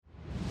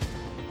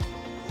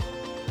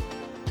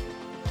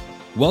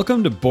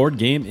Welcome to Board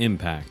Game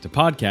Impact, a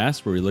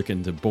podcast where we look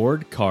into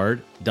board,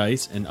 card,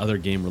 dice, and other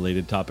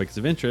game-related topics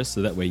of interest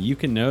so that way you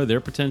can know their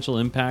potential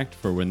impact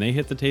for when they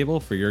hit the table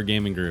for your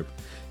gaming group.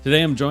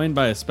 Today I'm joined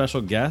by a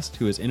special guest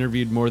who has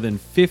interviewed more than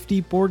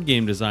 50 board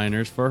game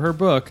designers for her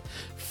book,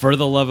 For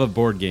the Love of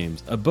Board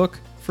Games, a book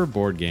for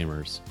board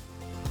gamers.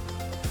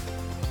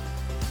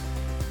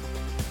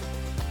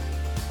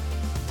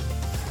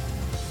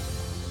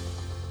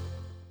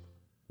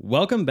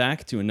 Welcome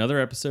back to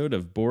another episode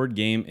of Board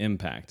Game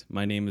Impact.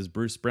 My name is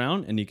Bruce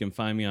Brown, and you can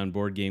find me on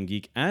Board Game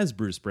Geek as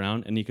Bruce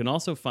Brown, and you can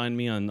also find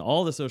me on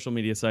all the social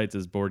media sites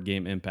as Board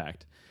Game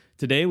Impact.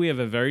 Today we have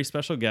a very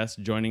special guest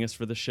joining us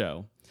for the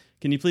show.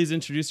 Can you please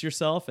introduce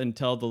yourself and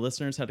tell the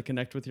listeners how to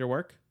connect with your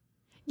work?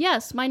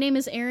 Yes, my name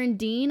is Erin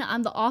Dean.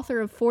 I'm the author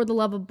of For the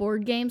Love of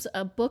Board Games,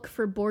 a book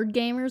for board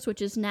gamers,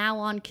 which is now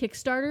on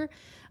Kickstarter.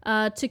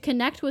 To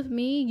connect with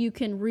me, you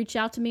can reach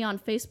out to me on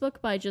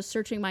Facebook by just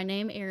searching my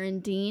name,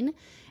 Erin Dean.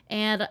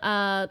 And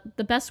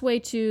the best way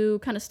to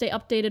kind of stay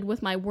updated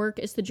with my work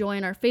is to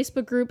join our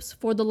Facebook groups,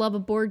 For the Love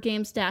of Board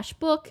Games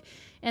 -book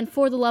and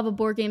For the Love of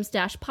Board Games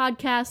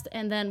 -podcast.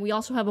 And then we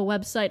also have a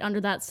website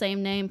under that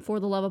same name,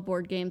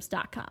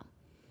 fortheloveofboardgames.com.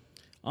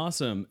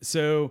 Awesome.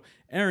 So,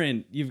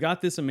 Erin, you've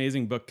got this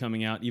amazing book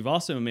coming out. You've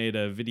also made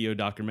a video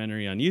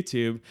documentary on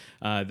YouTube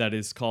that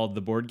is called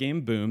The Board Game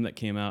Boom that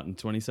came out in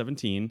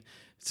 2017.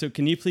 So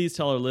can you please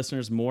tell our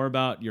listeners more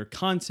about your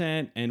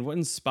content and what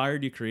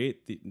inspired you to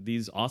create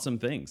these awesome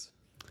things?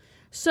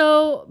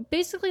 So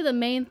basically the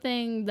main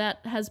thing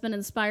that has been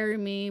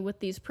inspiring me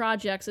with these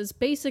projects is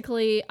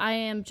basically I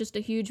am just a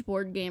huge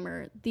board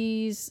gamer.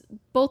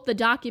 Both the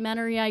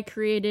documentary I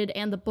created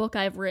and the book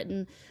I've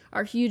written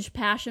are huge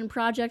passion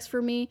projects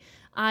for me.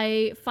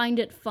 I find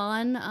it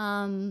fun,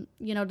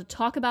 to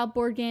talk about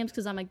board games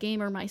because I'm a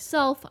gamer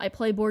myself. I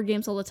play board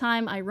games all the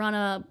time. I run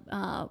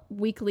a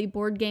weekly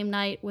board game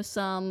night with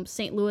some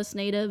St. Louis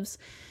natives.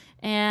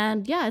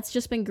 And yeah, it's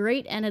just been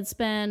great, and it's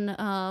been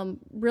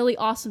really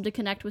awesome to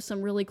connect with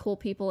some really cool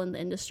people in the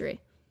industry.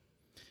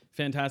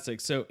 Fantastic.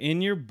 So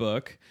in your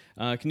book,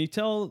 can you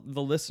tell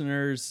the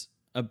listeners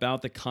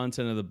about the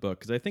content of the book?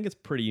 Because I think it's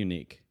pretty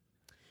unique.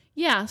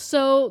 Yeah,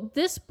 so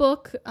this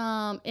book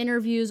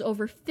interviews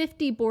over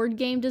 50 board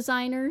game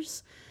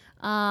designers,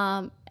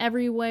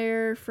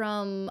 everywhere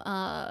from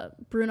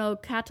Bruno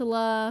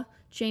Catala,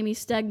 Jamie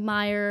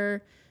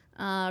Stegmaier,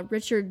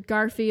 Richard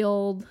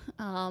Garfield,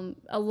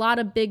 a lot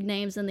of big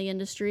names in the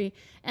industry.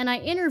 And I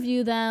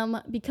interview them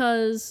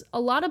because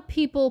a lot of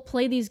people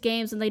play these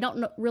games and they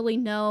don't really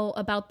know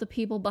about the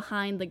people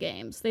behind the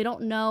games. They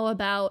don't know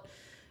about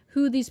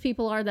who these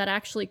people are that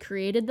actually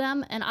created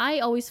them. And I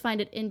always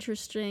find it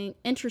interesting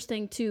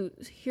to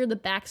hear the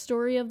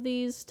backstory of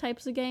these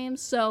types of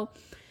games. So,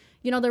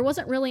 there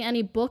wasn't really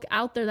any book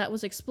out there that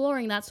was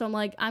exploring that. So I'm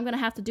like, I'm going to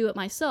have to do it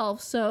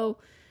myself. So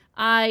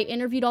I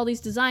interviewed all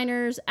these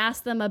designers,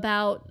 asked them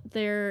about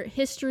their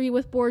history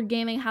with board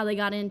gaming, how they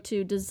got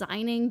into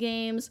designing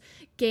games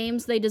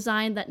they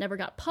designed that never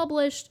got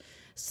published,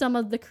 some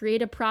of the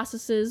creative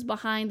processes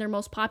behind their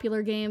most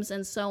popular games,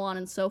 and so on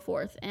and so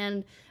forth.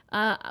 And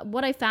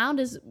what I found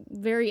is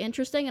very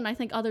interesting, and I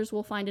think others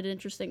will find it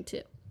interesting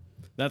too.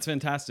 That's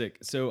fantastic.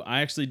 So I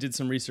actually did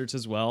some research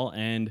as well,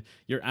 and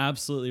you're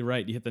absolutely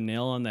right. You hit the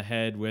nail on the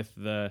head with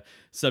the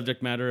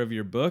subject matter of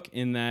your book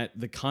in that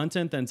the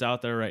content that's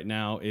out there right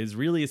now is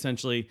really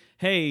essentially,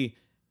 hey,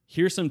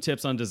 here's some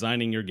tips on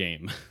designing your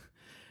game.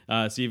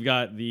 So you've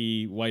got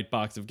the white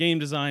box of game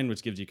design,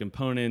 which gives you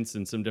components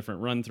and some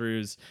different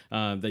run-throughs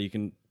that you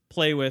can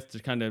play with to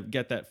kind of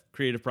get that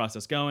creative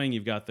process going.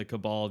 You've got the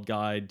Cabal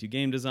Guide to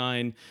Game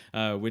Design,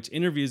 which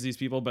interviews these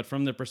people, but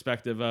from the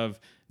perspective of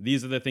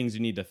these are the things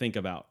you need to think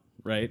about,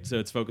 right? So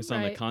it's focused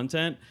on the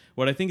content.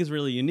 What I think is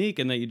really unique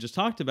and that you just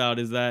talked about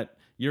is that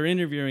you're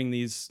interviewing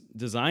these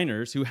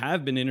designers who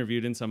have been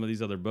interviewed in some of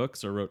these other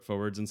books or wrote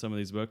forwards in some of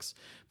these books,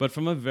 but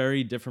from a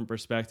very different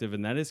perspective,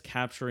 and that is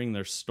capturing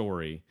their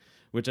story,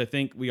 which I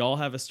think we all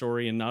have a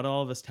story and not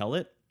all of us tell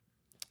it.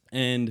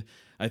 And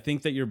I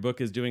think that your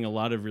book is doing a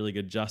lot of really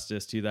good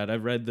justice to that.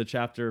 I've read the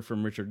chapter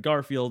from Richard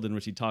Garfield in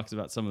which he talks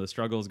about some of the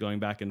struggles going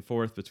back and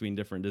forth between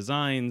different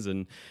designs,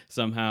 and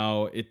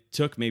somehow it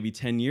took maybe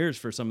 10 years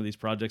for some of these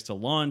projects to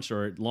launch,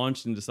 or it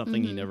launched into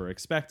something he never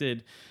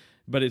expected.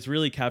 But it's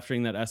really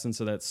capturing that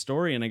essence of that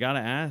story. And I got to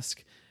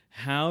ask,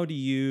 how do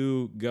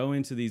you go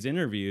into these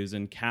interviews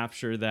and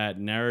capture that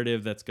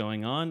narrative that's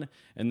going on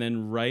and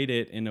then write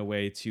it in a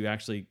way to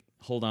actually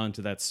hold on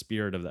to that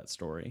spirit of that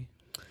story?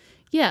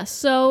 Yeah,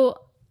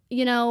 so,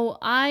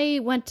 I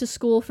went to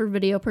school for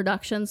video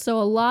production,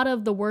 so a lot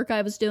of the work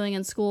I was doing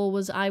in school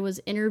was I was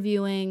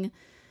interviewing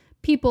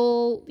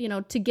people,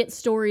 to get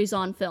stories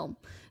on film.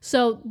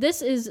 So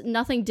this is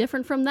nothing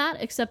different from that,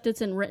 except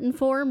it's in written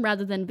form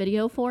rather than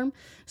video form.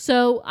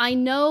 So I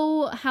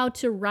know how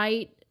to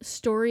write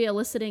story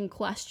eliciting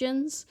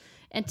questions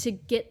and to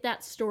get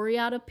that story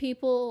out of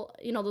people,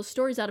 those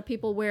stories out of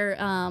people where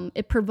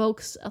it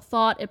provokes a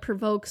thought, it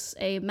provokes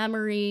a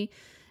memory,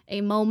 a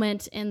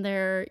moment in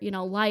their,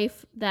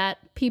 life that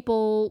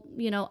people,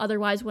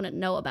 otherwise wouldn't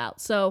know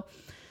about. So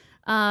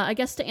I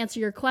guess to answer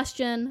your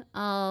question,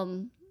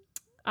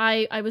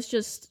 I was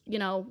just,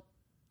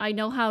 I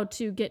know how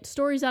to get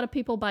stories out of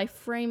people by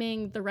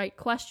framing the right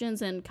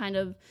questions and kind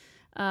of,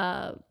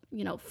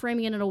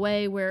 framing it in a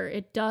way where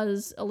it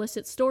does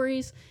elicit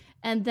stories.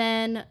 And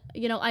then,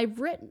 I've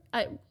written,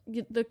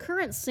 the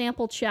current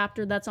sample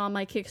chapter that's on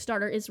my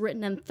Kickstarter is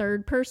written in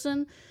third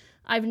person.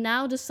 I've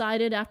now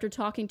decided, after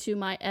talking to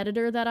my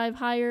editor that I've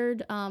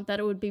hired, that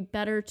it would be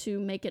better to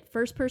make it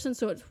first person,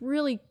 so it's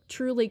really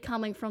truly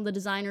coming from the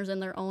designers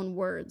in their own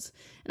words.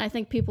 And I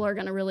think people are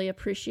going to really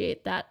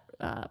appreciate that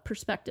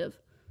perspective.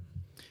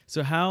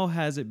 So how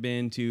has it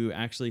been to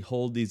actually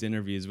hold these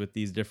interviews with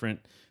these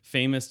different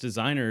famous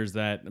designers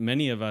that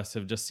many of us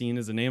have just seen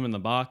as a name in the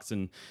box,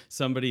 and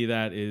somebody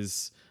that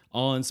is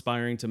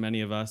awe-inspiring to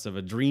many of us, of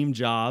a dream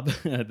job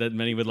that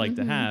many would like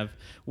to have?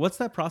 What's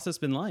that process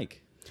been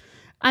like?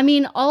 I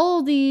mean,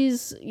 all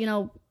these,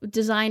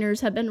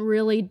 designers have been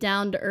really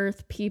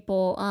down-to-earth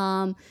people.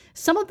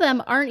 Some of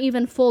them aren't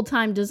even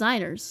full-time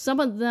designers. Some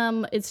of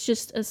them, it's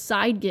just a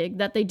side gig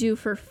that they do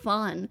for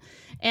fun.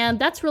 And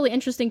that's really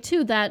interesting,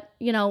 too, that,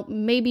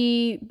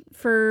 maybe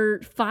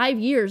for 5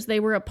 years they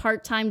were a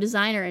part-time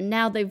designer, and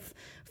now they've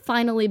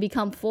finally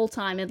become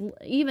full-time. And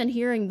even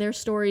hearing their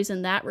stories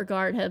in that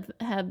regard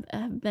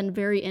have been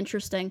very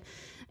interesting.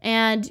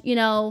 And,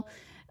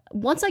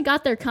 once I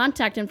got their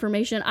contact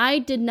information,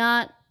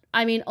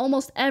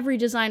 almost every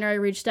designer I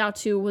reached out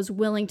to was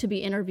willing to be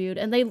interviewed.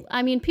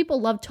 And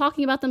people love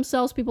talking about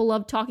themselves. People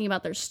love talking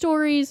about their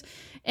stories.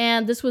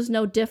 And this was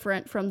no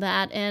different from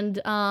that.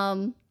 And,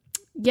 I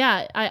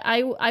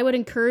would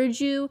encourage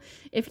you,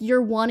 if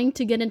you're wanting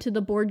to get into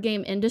the board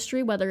game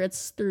industry, whether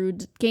it's through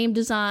game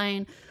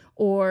design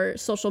or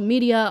social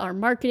media or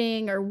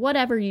marketing or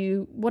whatever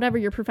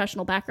your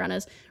professional background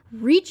is,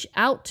 reach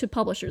out to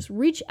publishers,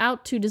 reach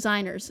out to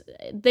designers.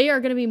 They are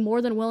going to be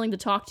more than willing to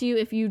talk to you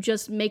if you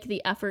just make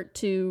the effort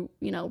to,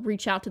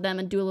 reach out to them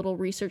and do a little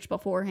research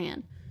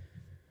beforehand.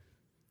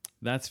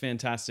 That's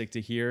fantastic to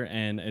hear,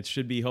 and it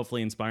should be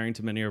hopefully inspiring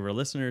to many of our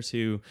listeners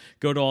who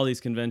go to all these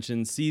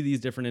conventions, see these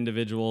different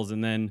individuals,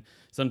 and then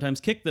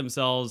sometimes kick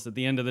themselves at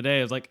the end of the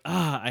day. It's like,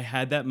 I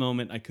had that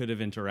moment, I could have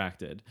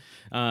interacted.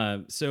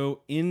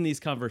 So in these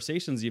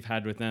conversations you've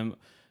had with them,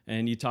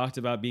 and you talked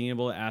about being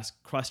able to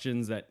ask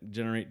questions that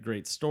generate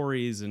great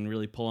stories and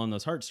really pull on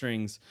those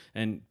heartstrings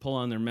and pull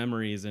on their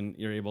memories, and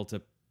you're able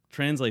to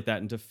translate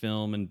that into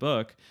film and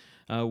book.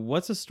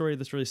 What's a story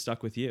that's really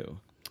stuck with you?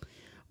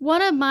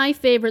 One of my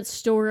favorite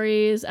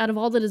stories out of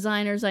all the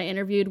designers I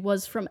interviewed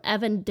was from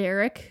Evan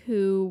Derrick,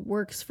 who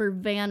works for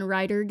Van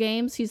Ryder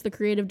Games. He's the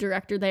creative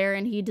director there,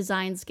 and he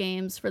designs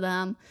games for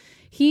them.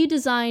 He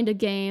designed a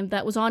game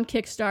that was on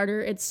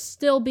Kickstarter. It's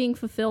still being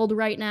fulfilled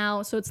right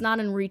now, so it's not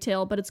in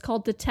retail, but it's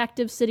called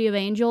Detective City of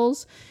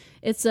Angels.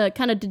 It's a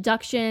kind of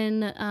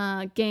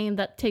deduction game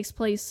that takes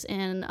place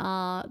in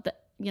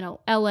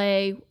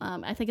LA,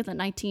 I think in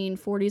the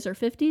 1940s or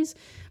 50s.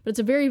 But it's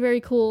a very,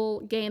 very cool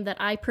game that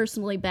I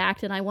personally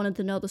backed, and I wanted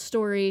to know the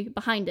story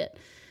behind it.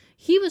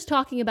 He was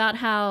talking about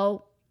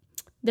how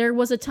there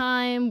was a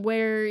time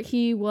where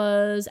he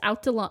was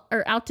out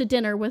to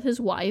dinner with his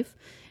wife,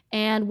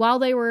 and while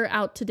they were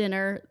out to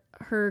dinner,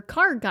 her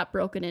car got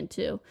broken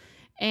into,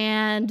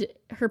 and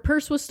her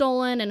purse was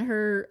stolen, and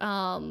her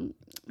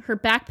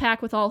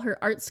backpack with all her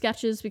art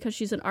sketches, because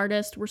she's an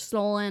artist, were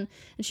stolen,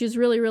 and she was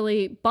really,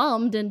 really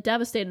bummed and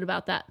devastated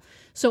about that.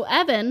 So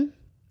Evan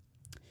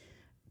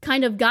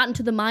kind of got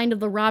into the mind of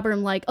the robber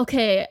and like,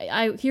 okay,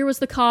 here was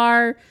the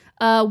car.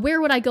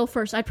 Where would I go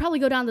first? I'd probably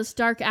go down this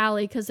dark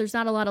alley because there's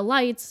not a lot of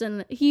lights.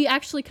 And he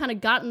actually kind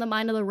of got in the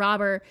mind of the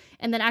robber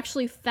and then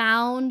actually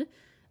found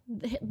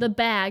the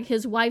bag,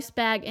 his wife's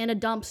bag, in a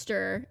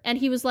dumpster. And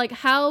he was like,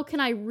 how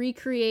can I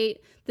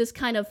recreate this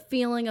kind of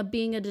feeling of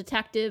being a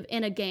detective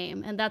in a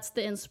game? And that's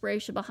the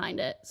inspiration behind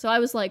it. So I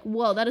was like,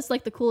 whoa, that is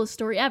like the coolest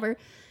story ever.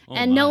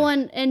 No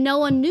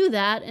one knew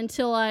that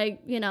until I,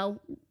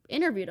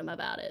 interviewed him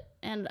about it.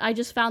 And I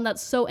just found that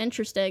so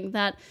interesting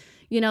that,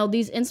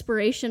 these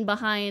inspiration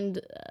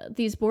behind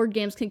these board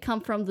games can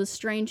come from the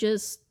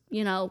strangest,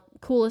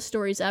 coolest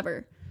stories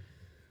ever.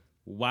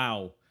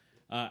 Wow.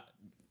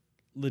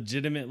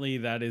 Legitimately,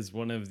 that is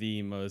one of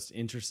the most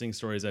interesting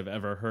stories I've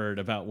ever heard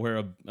about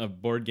where a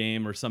board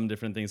game or some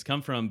different things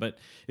come from. But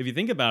if you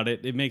think about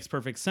it, it makes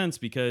perfect sense,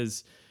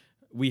 because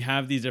we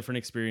have these different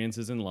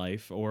experiences in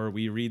life, or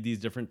we read these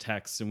different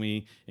texts and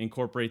we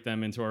incorporate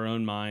them into our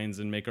own minds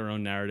and make our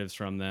own narratives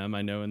from them.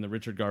 I know in the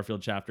Richard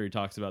Garfield chapter, he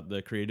talks about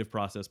the creative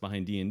process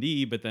behind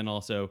D&D, but then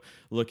also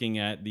looking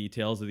at the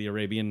Tales of the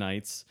Arabian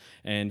Nights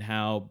and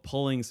how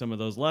pulling some of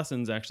those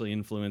lessons actually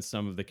influenced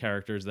some of the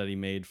characters that he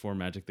made for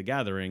Magic the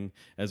Gathering,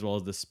 as well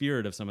as the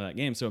spirit of some of that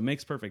game. So it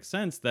makes perfect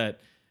sense that,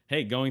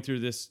 hey, going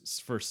through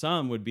this for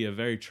some would be a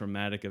very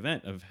traumatic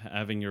event of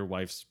having your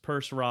wife's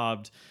purse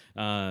robbed.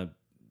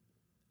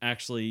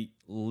 Actually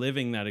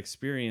living that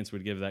experience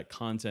would give that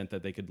content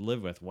that they could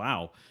live with.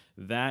 Wow,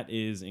 that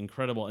is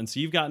incredible. And so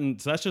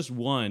that's just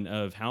one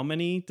of how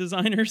many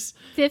designers?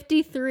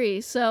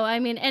 53. So,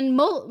 and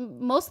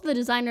most of the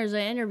designers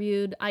I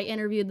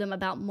interviewed them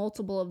about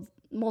multiple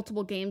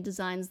multiple game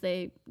designs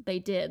they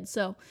did.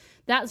 So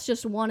that's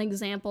just one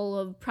example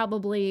of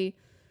probably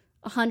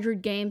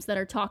 100 games that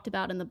are talked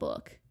about in the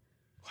book.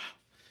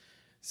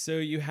 So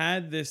you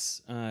had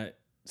this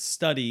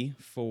study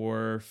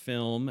for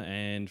film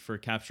and for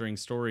capturing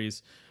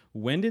stories.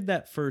 When did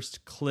that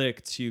first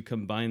click to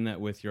combine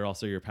that with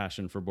your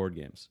passion for board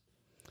games?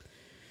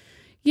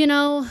 When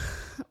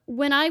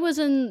I was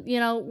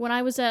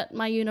at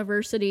my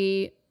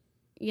university,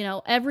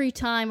 every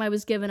time I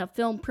was given a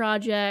film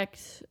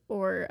project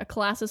or a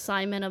class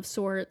assignment of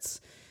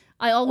sorts,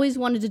 I always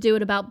wanted to do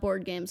it about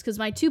board games because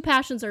my two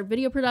passions are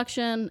video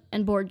production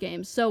and board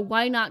games. So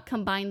why not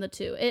combine the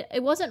two?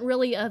 It wasn't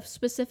really a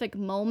specific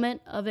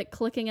moment of it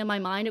clicking in my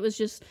mind. It was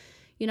just,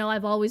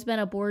 I've always been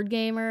a board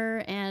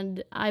gamer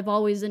and I've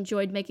always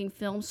enjoyed making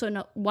films.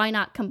 So why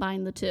not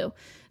combine the two?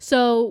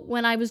 So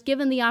when I was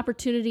given the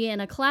opportunity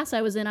in a class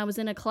I was in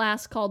a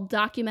class called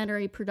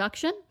documentary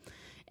production.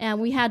 And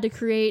we had to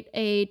create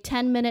a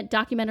 10-minute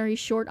documentary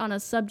short on a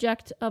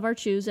subject of our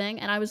choosing.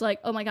 And I was like,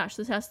 oh my gosh,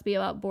 this has to be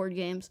about board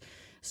games.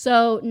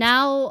 So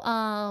now,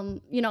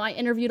 I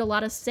interviewed a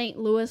lot of St.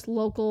 Louis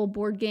local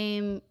board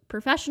game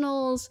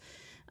professionals,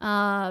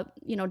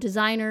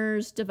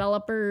 designers,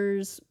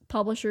 developers,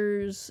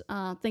 publishers,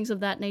 things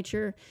of that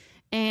nature.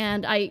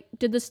 And I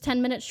did this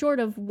 10-minute short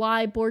of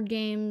why board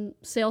game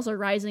sales are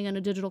rising in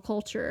a digital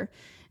culture.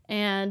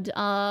 And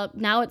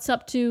now it's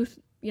up to,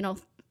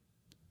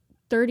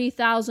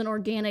 30,000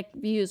 organic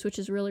views, which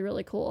is really,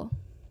 really cool.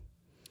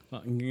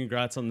 Well,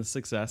 congrats on the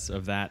success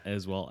of that,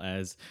 as well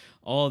as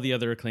all the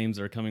other acclaims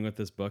that are coming with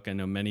this book. I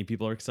know many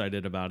people are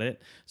excited about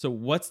it. So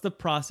what's the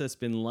process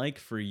been like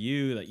for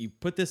you that you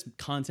put this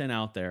content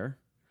out there,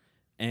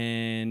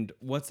 and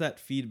what's that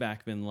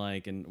feedback been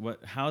like, and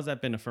how has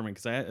that been affirming?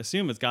 Because I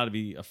assume it's got to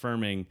be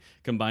affirming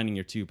combining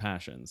your two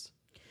passions.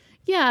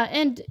 Yeah,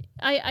 and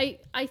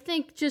I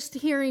think just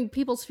hearing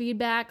people's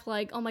feedback,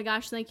 like, oh my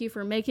gosh, thank you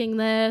for making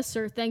this,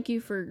 or thank you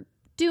for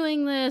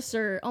doing this,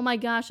 or oh my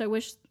gosh, I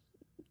wish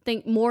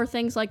more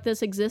things like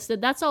this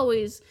existed. That's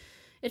always,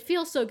 it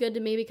feels so good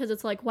to me because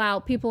it's like, wow,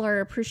 people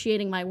are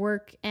appreciating my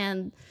work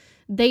and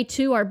they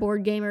too are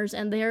board gamers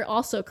and they're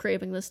also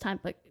craving this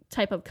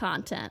type of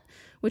content,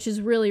 which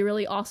is really,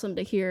 really awesome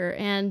to hear.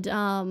 And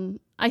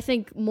I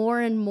think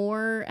more and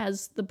more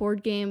as the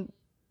board game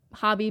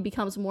hobby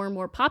becomes more and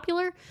more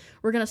popular,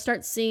 we're going to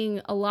start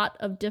seeing a lot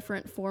of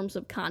different forms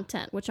of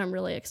content, which I'm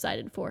really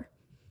excited for.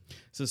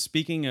 So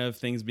speaking of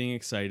things being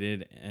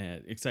exciting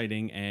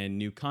and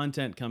new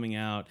content coming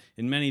out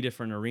in many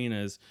different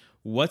arenas,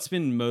 what's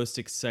been most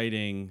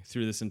exciting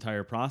through this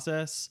entire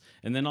process?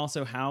 And then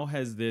also, how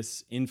has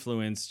this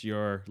influenced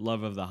your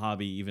love of the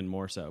hobby even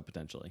more so,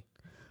 potentially?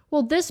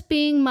 Well, this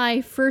being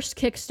my first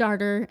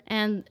Kickstarter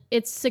and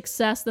its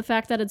success, the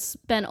fact that it's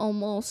been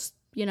almost,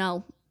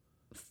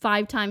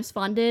 5 times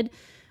funded,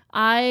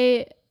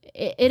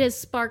 it has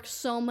sparked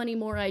so many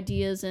more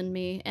ideas in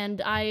me,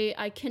 and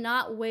I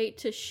cannot wait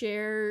to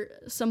share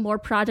some more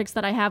projects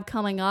that I have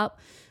coming up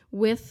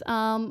with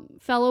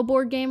fellow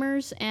board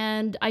gamers.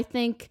 And I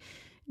think,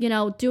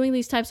 doing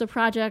these types of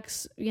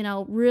projects,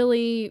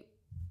 really,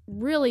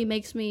 really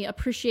makes me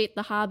appreciate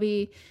the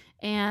hobby,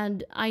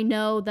 and I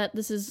know that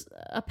this is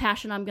a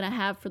passion I'm going to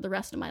have for the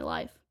rest of my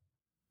life.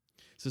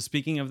 So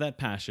speaking of that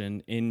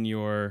passion, in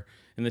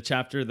the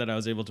chapter that I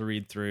was able to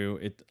read through,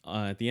 it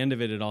at the end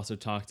of it also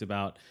talked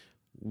about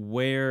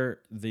where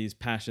these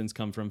passions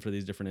come from for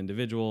these different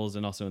individuals,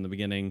 and also in the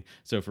beginning.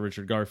 So for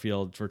Richard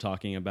Garfield, we're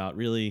talking about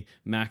really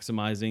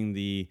maximizing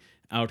the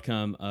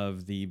outcome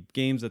of the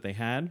games that they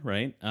had,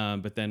 right?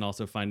 But then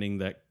also finding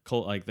that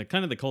cult, like the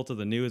kind of the cult of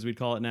the new, as we'd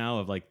call it now,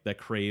 of like that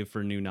crave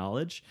for new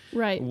knowledge.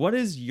 Right. What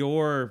is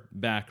your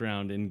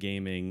background in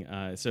gaming?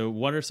 So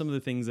what are some of the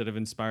things that have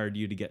inspired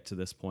you to get to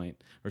this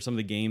point, or some of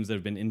the games that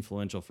have been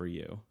influential for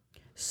you?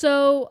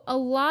 So a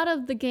lot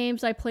of the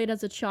games I played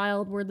as a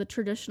child were the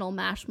traditional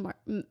mass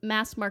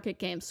market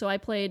games. So I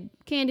played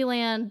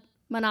Candyland,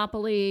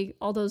 Monopoly,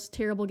 all those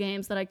terrible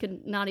games that I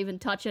could not even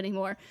touch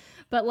anymore.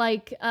 But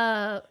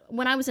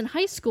when I was in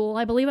high school,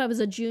 I believe I was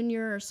a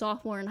junior or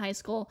sophomore in high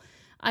school,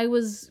 I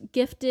was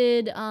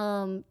gifted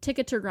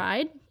Ticket to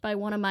Ride by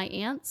one of my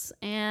aunts,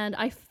 and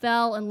I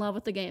fell in love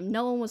with the game.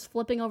 No one was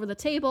flipping over the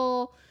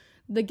table.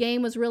 The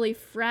game was really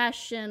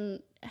fresh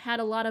and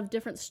had a lot of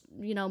different,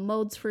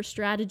 modes for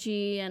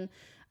strategy, and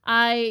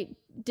I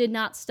did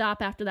not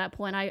stop after that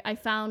point. I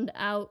found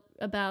out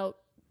about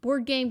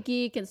Board Game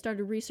Geek and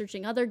started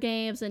researching other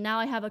games, and now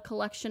I have a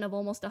collection of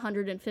almost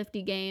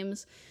 150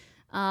 games,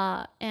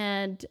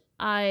 and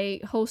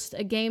I host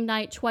a game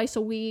night twice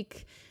a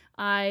week.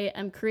 I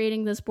am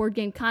creating this board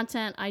game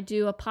content. I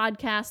do a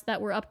podcast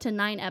that we're up to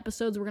 9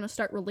 episodes. We're going to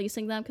start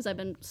releasing them because I've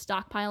been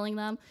stockpiling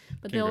them.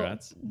 But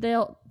Congrats.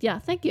 Yeah,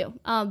 thank you.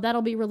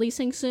 That'll be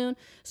releasing soon.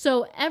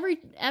 So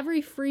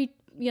every free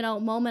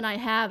moment I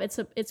have,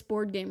 it's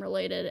board game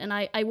related, and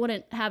I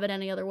wouldn't have it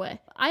any other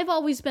way. I've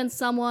always been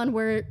someone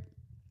where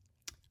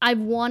I've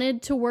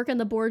wanted to work in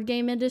the board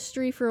game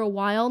industry for a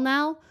while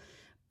now,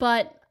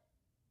 but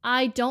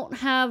I don't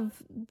have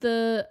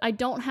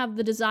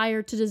the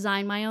desire to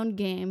design my own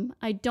game.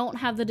 I don't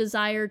have the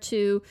desire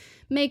to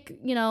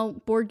make,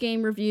 board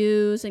game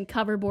reviews and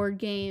cover board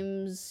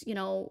games,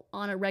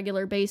 on a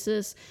regular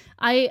basis.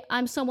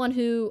 I'm someone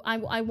who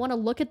I want to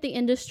look at the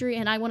industry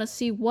and I want to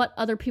see what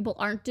other people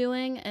aren't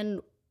doing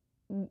and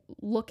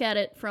look at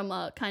it from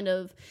a kind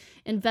of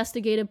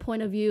investigative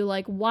point of view,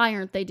 like why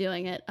aren't they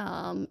doing it?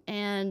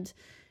 And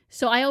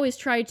so I always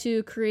try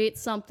to create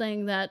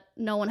something that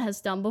no one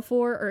has done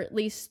before, or at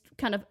least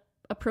kind of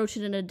approach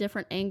it in a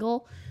different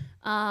angle.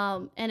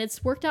 And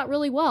it's worked out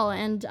really well.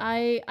 And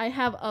I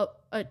have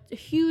a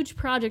huge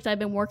project I've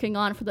been working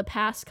on for the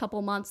past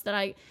couple months that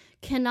I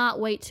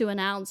cannot wait to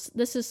announce.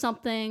 This is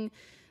something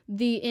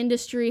the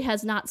industry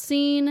has not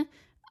seen.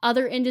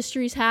 Other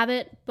industries have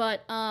it,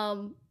 but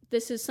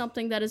this is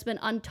something that has been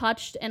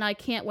untouched, and I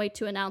can't wait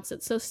to announce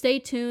it. So stay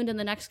tuned in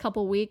the next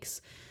couple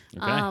weeks.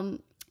 Okay.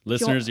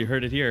 Listeners, you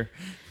heard it here.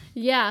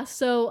 Yeah,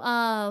 so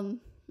I'm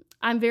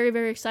very,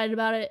 very excited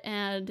about it,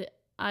 and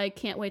I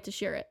can't wait to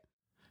share it.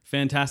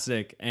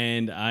 Fantastic.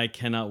 And I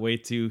cannot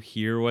wait to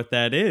hear what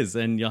that is.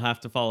 And you'll have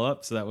to follow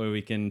up so that way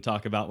we can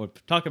talk about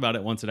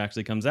it once it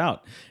actually comes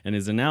out and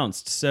is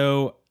announced.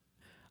 So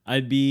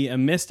I'd be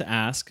amiss to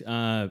ask.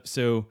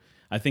 So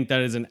I think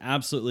that is an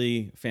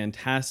absolutely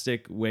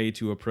fantastic way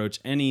to approach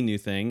any new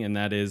thing, and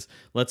that is,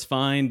 let's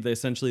find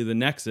essentially the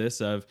nexus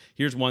of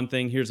here's one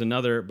thing, here's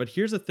another, but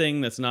here's a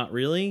thing that's not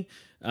really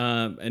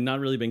and not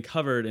really been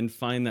covered, and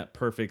find that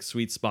perfect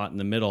sweet spot in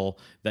the middle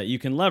that you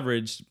can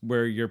leverage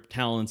where your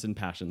talents and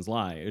passions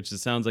lie, which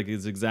just sounds like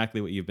is exactly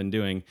what you've been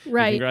doing.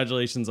 Right. And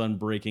congratulations on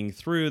breaking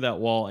through that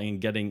wall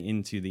and getting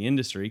into the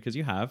industry, because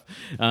you have,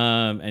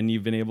 and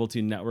you've been able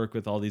to network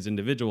with all these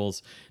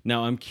individuals.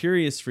 Now, I'm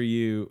curious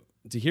to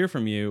hear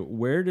from you,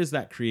 where does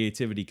that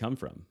creativity come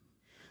from?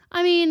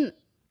 I mean,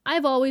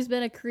 I've always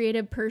been a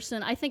creative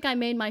person. I think I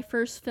made my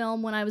first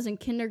film when I was in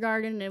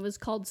kindergarten. It was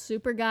called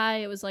Super Guy.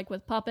 It was like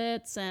with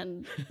puppets,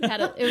 and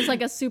it was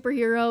like a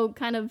superhero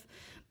kind of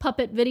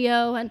puppet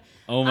video. And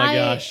oh my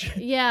gosh.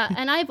 Yeah,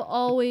 and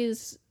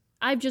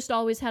I've just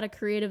always had a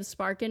creative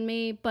spark in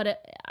me,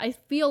 but I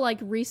feel like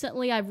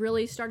recently I've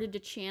really started to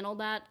channel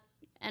that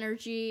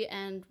energy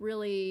and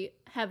really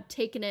have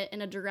taken it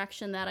in a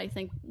direction that I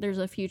think there's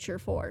a future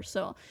for.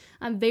 So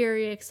I'm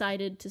very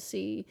excited to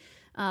see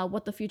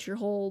what the future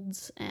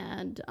holds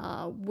and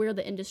where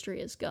the industry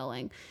is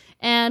going.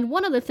 And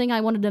one other thing I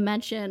wanted to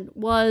mention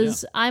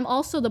was I'm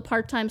also the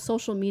part-time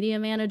social media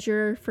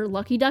manager for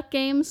Lucky Duck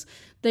Games.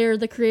 They're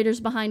the creators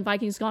behind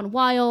Vikings Gone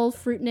Wild,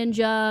 Fruit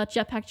Ninja,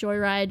 Jetpack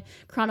Joyride,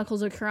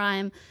 Chronicles of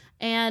Crime.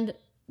 And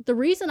the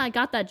reason I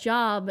got that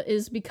job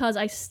is because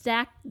I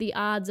stacked the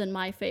odds in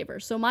my favor.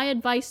 So my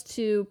advice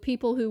to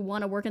people who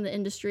want to work in the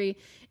industry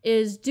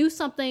is do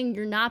something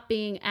you're not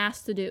being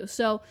asked to do.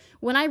 So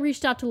when I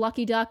reached out to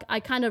Lucky Duck,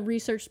 I kind of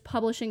researched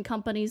publishing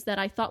companies that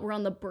I thought were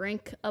on the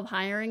brink of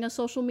hiring a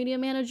social media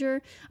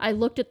manager. I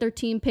looked at their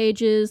team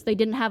pages. They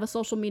didn't have a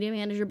social media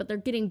manager, but they're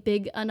getting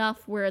big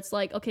enough where it's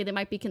like, okay, they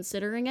might be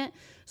considering it.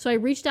 So I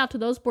reached out to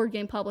those board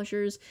game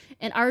publishers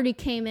and already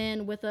came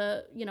in with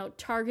a,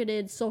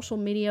 targeted social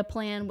media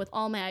plan with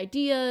all my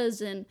ideas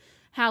and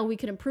how we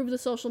could improve the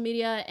social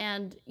media,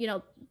 and,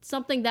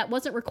 something that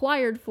wasn't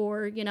required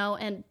for,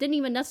 and didn't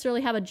even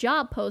necessarily have a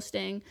job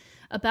posting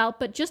about,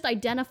 but just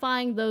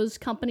identifying those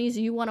companies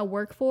you want to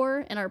work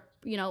for and are,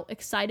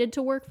 excited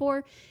to work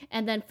for,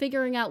 and then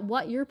figuring out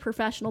what your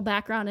professional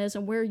background is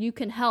and where you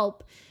can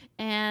help,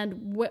 and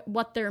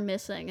what they're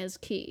missing is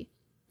key.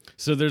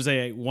 So there's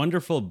a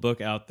wonderful book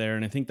out there,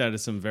 and I think that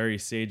is some very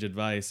sage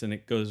advice, and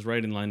it goes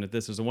right in line with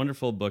this. There's a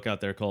wonderful book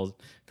out there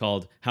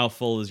called How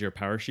Full Is Your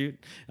Parachute,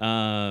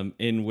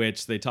 in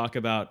which they talk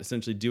about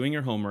essentially doing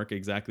your homework,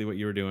 exactly what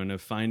you were doing,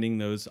 of finding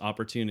those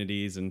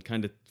opportunities and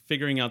kind of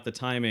figuring out the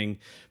timing,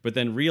 but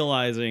then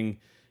realizing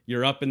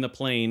you're up in the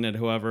plane at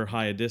however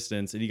high a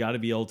distance, and you got to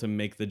be able to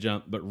make the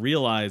jump, but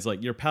realize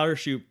like your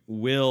parachute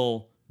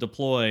will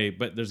deploy,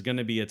 but there's going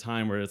to be a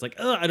time where it's like,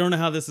 I don't know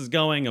how this is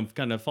going. I'm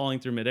kind of falling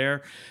through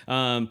midair.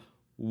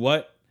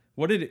 What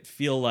did it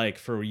feel like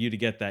for you to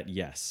get that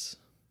yes?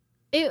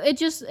 It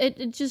just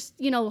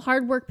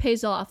hard work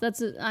pays off.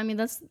 That's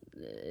as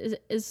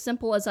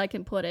simple as I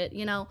can put it.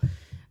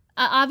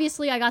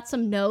 Obviously I got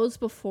some no's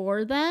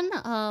before then,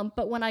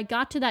 but when I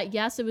got to that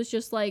yes, it was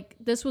just like,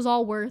 this was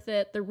all worth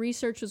it. The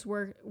research was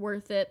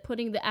worth it.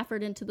 Putting the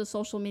effort into the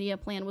social media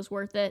plan was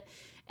worth it.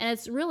 And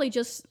it's really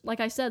just, like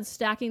I said,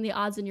 stacking the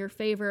odds in your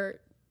favor,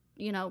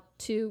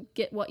 to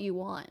get what you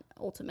want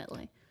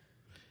ultimately.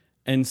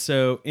 And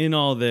so in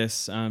all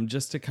this,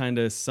 just to kind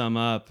of sum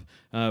up,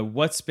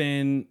 what's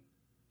been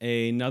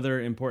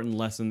another important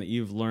lesson that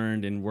you've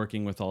learned in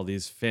working with all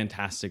these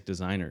fantastic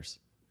designers?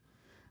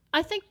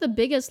 I think the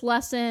biggest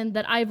lesson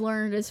that I've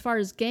learned as far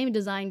as game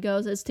design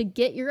goes is to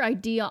get your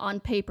idea on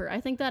paper. I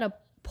think that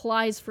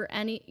applies for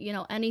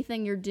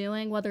anything you're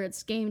doing, whether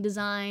it's game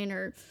design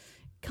or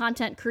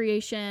content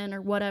creation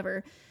or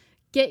whatever.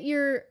 Get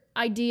your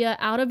idea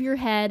out of your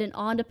head and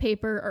onto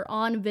paper or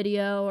on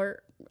video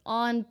or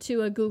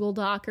onto a Google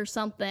Doc or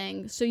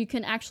something, so you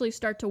can actually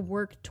start to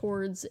work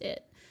towards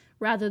it.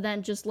 rather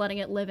than just letting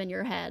it live in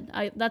your head.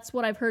 That's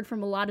what I've heard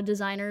from a lot of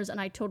designers,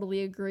 and I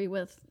totally agree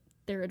with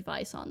their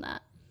advice on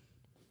that.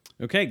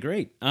 Okay,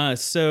 great.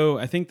 So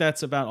I think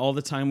that's about all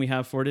the time we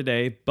have for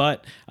today,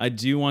 but I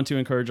do want to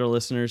encourage our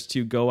listeners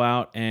to go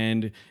out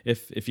and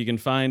if you can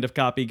find a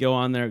copy, go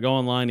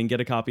online and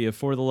get a copy of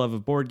For the Love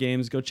of Board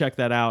Games. Go check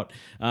that out.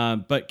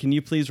 But can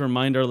you please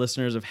remind our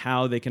listeners of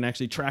how they can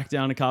actually track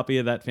down a copy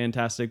of that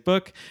fantastic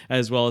book,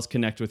 as well as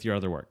connect with your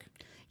other work?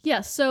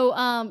 Yes,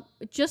 so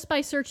just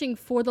by searching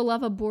For the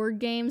Love of Board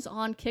Games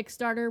on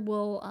Kickstarter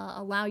will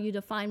allow you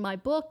to find my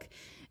book.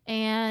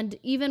 And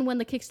even when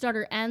the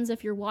Kickstarter ends,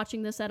 if you're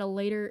watching this at a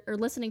later or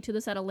listening to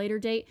this at a later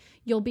date,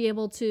 you'll be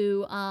able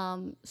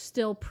to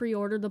still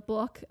pre-order the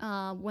book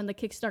when the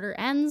Kickstarter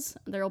ends.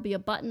 There will be a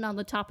button on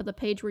the top of the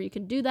page where you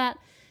can do that.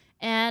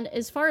 And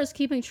as far as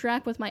keeping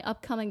track with my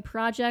upcoming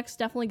projects,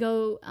 definitely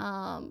go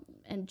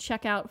and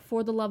check out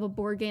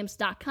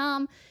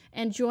fortheloveofboardgames.com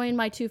and join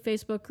my 2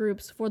 Facebook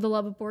groups, For the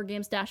Love of Board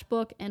Games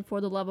 -book and For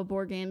the Love of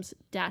Board Games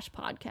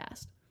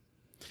 -podcast.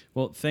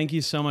 Well, thank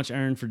you so much,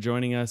 Aaron, for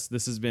joining us.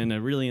 This has been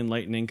a really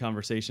enlightening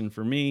conversation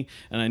for me,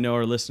 and I know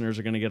our listeners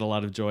are going to get a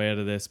lot of joy out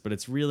of this, but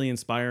it's really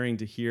inspiring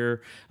to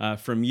hear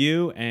from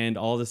you and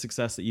all the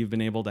success that you've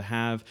been able to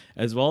have,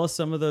 as well as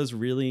some of those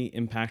really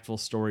impactful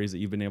stories that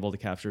you've been able to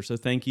capture. So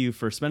thank you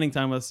for spending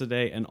time with us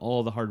today and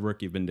all the hard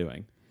work you've been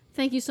doing.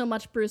 Thank you so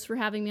much, Bruce, for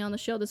having me on the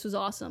show. This was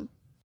awesome.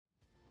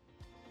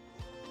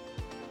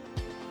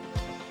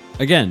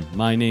 Again,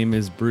 my name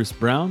is Bruce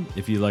Brown.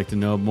 If you'd like to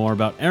know more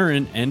about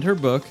Erin and her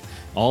book,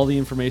 all the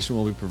information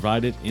will be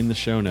provided in the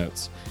show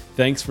notes.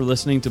 Thanks for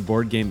listening to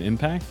Board Game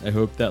Impact. I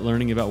hope that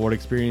learning about what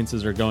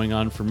experiences are going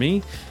on for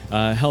me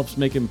helps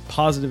make a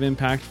positive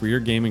impact for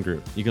your gaming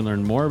group. You can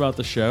learn more about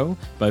the show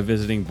by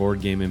visiting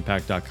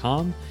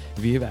BoardGameImpact.com.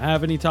 If you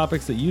have any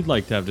topics that you'd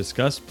like to have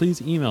discussed,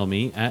 please email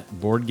me at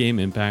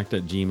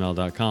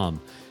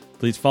BoardGameImpact@gmail.com.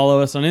 Please follow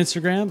us on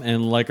Instagram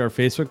and like our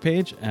Facebook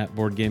page at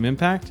Board Game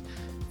Impact.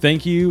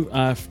 Thank you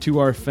to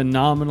our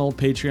phenomenal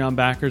Patreon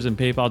backers and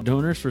PayPal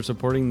donors for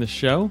supporting the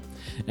show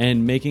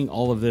and making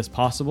all of this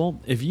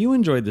possible. If you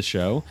enjoyed the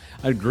show,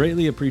 I'd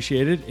greatly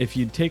appreciate it if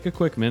you'd take a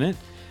quick minute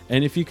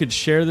and if you could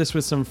share this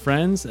with some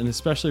friends and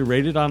especially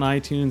rate it on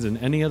iTunes and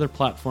any other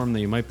platform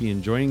that you might be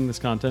enjoying this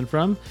content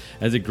from,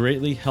 as it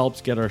greatly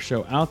helps get our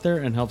show out there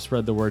and help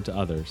spread the word to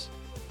others.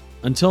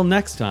 Until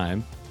next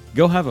time,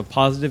 go have a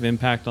positive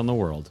impact on the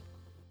world.